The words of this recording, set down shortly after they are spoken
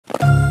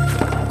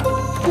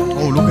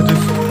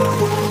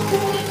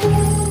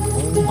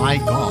my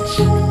gosh.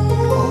 Oh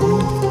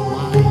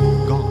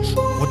my gosh.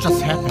 What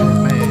just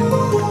happened, man?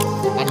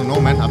 I don't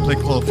know, man. I play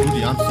Call of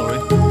Duty, I'm sorry.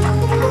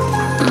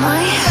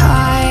 My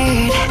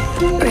heart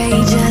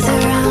rages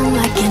around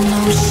like an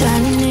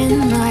ocean in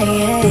my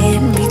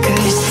head,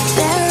 because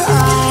there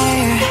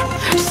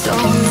are so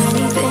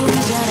many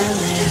things that I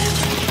live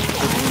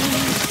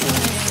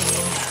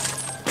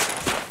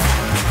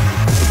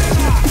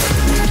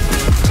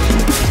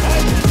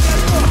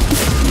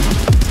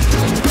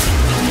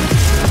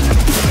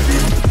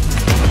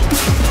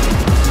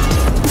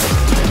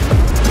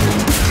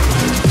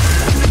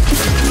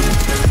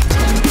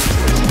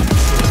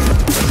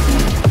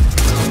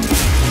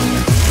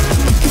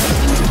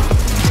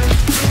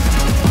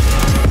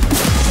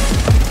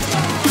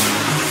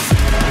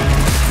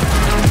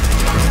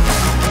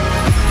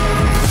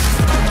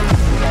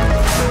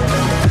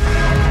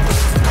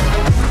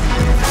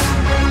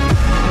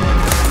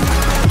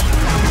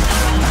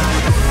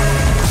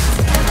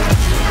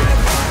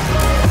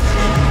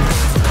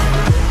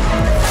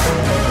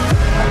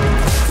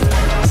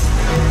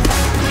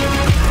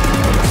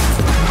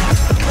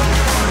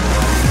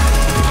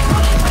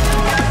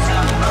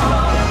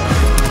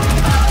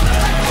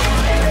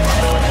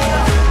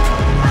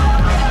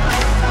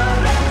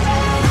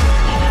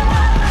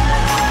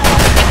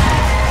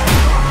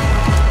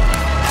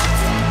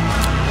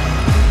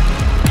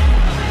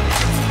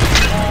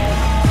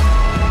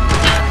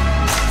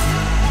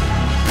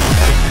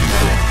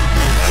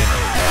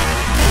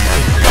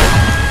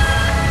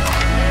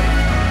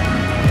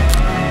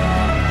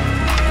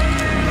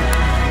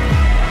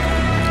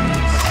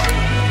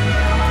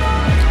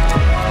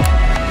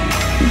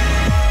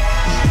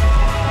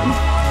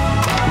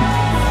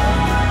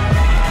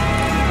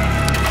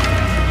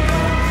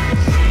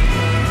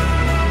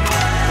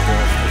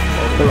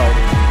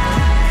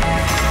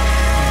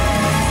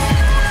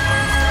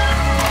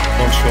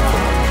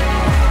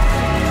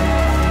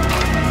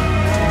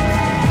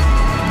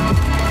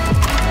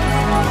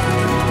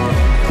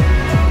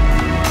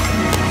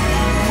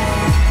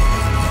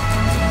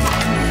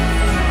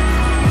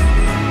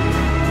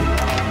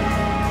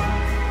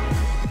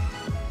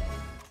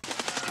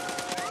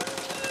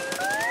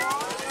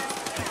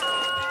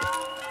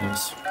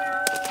Nice.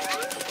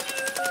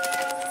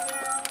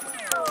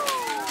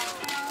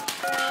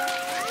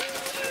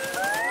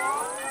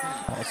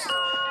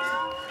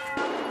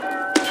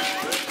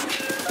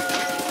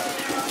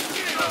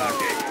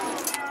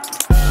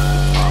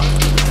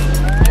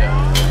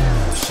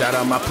 Shout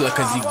out my plug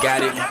cause he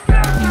got it.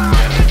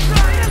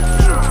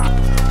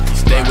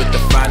 Stay with the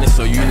finest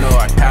so you know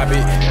I cop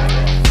it.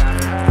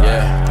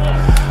 Yeah,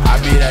 I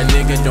be that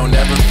nigga, don't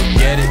ever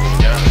forget it.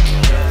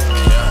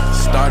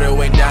 Started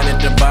way down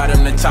at the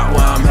bottom, the top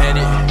where I'm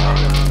headed.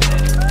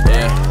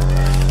 Yeah,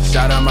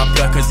 shout out my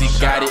plug cause he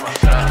got it.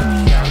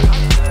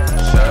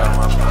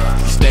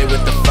 Stay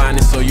with the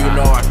finest so you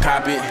know I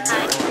cop it.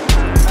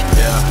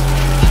 Yeah,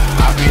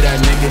 I be that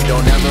nigga,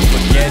 don't ever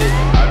forget it.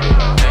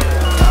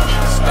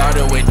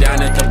 Started way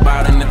down at the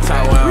bottom, the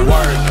top where I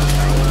work.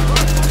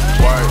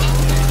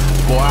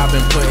 Boy, I've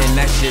been putting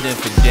that shit in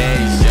for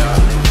days,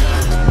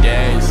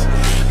 days.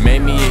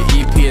 Made me an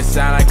EP, it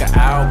sound like an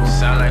album.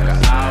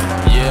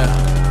 Yeah,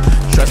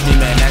 trust me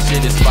man, that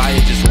shit is fire,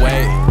 just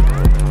wait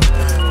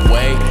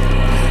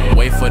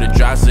for the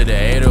drops of the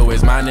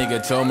 808s. My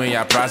nigga told me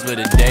I prosper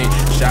today.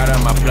 Shout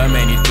out my plug,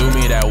 man, he threw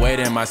me that weight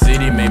in my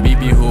city, made me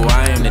be who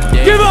I am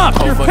today. Give up,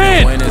 you're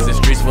pinned. Winners and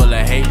streets full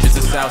of hate, just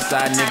a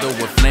Southside nigga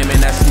with flaming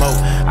that smoke.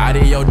 Out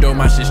of your door,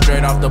 my shit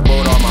straight off the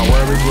boat, all my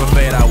worries were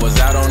fade. I was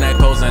out on that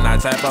coast and I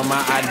type up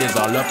my ideas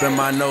all up in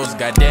my nose.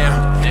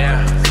 Goddamn,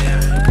 damn,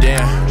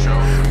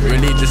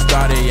 really just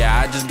started, yeah,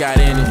 I just got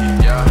in it.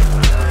 Yeah.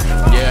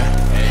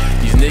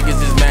 These niggas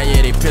is mad,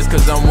 yeah, they pissed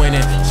cause I'm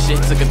winning. Shit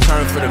took a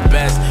turn for the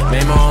best.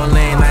 Made my own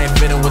lane, I ain't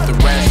fitting with the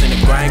rest. And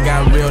the grind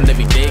got real,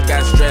 every day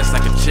got stressed. I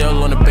can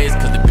chill on the base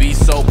cause the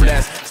beat's so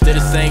blessed. Still the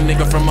same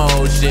nigga from my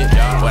old shit,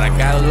 but I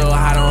got a little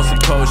hot on some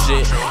cold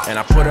shit. And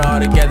I put it all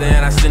together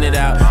and I send it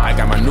out. I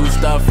got my new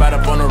stuff out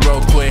up on the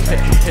road quick.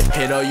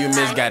 Hit all you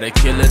miss, gotta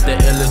kill it the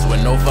illest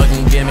with no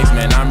fucking gimmicks.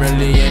 Man, I'm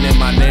really in it,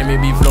 my name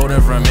it be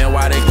floating from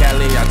NY to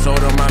Cali. I told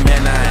them I'm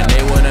here now and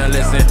they wouldn't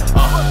listen.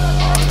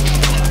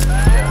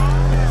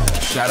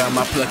 Shout out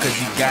my plug cause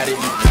he got it.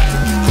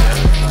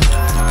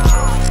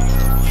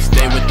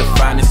 Stay with the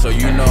finest so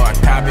you know I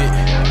cop it.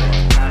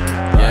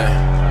 Yeah,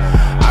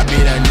 I be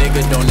that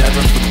nigga, don't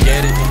ever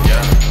forget it.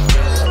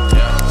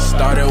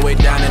 Started way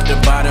down at the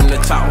bottom, the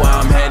top where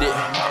I'm headed.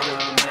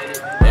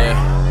 Yeah,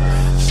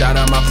 shout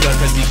out my plug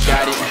cause he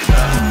got it.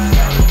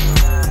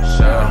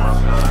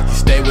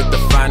 Stay with the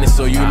finest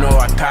so you know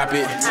I cop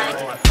it.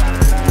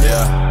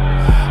 Yeah,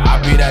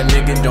 I be that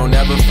nigga, don't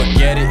ever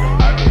forget it.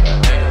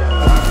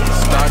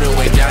 Started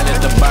way down at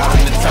the bottom,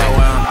 the top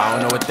where I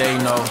don't know what they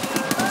know.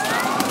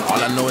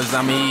 All I know is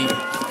I'ma eat.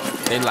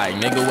 They like,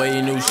 nigga, where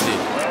your new shit?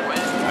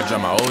 I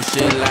dropped my old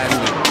shit last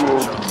week.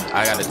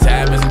 I got a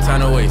tab and some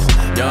ton of waste.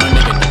 Young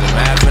nigga did the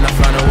math and I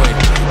found a way.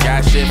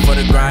 Got shit for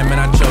the grind, man,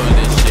 I chose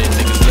this shit.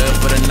 Niggas live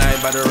for the night,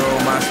 by the roll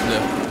my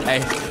slip. Hey,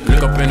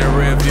 look up in the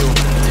rear view.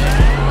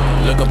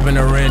 Look up in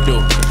the window.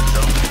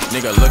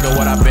 Nigga, look at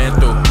what I've been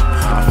through.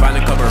 I find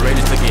a couple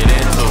rages to get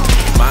into.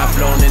 Mind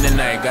flown in the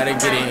night, gotta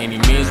get it any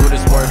means what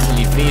it's worth. And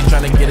these fiends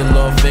tryna get a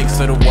little fix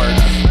of the work.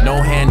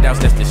 No handouts,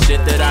 that's the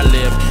shit that I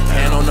live.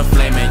 Hand on the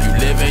flame and you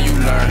live and you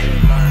learn.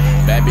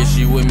 Bad bitch,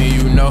 she with me,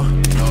 you know.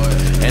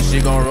 And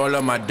she gon' roll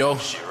up my dough.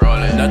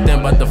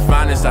 Nothing but the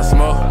finest I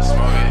smoke.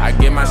 I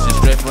get my shit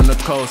straight from the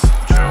coast.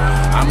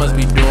 I must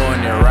be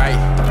doing it right.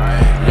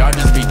 Y'all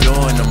just be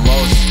doing the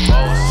most.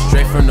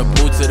 Straight from the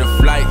boot to the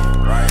flight.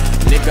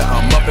 Nigga,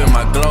 I'm up in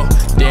my glow.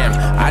 Damn,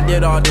 I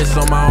did all this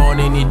on my own.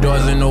 Any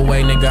doors in the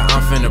way, nigga,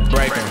 I'm finna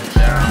break them.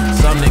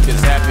 Some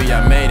niggas happy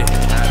I made it.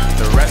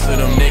 The rest of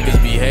them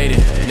niggas be hated.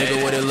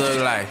 Nigga, what it look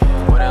like?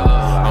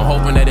 I'm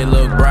hoping that it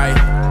look bright.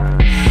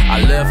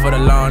 I live for the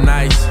long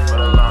nights.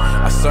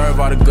 I serve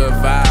all the good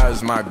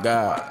vibes, my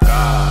God.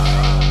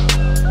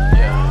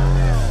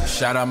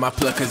 Shout out my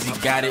plug cause he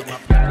got it.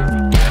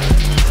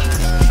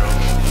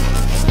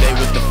 Stay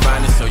with the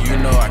finest so you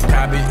know I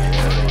cop it.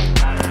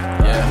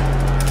 Yeah.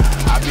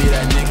 I be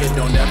that nigga,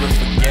 don't ever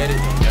forget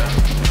it.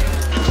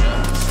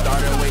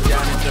 Started way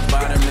down at the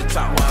bottom, the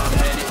top where I'm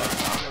headed.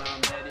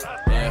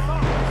 Yeah.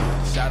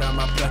 Shout out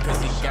my plug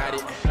cause he got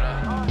it.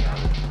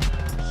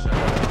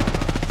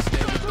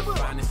 Stay with the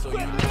finest so you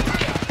know I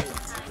got it.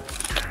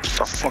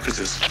 What the fuck is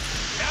this?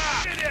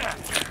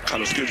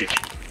 Hello, Scooby.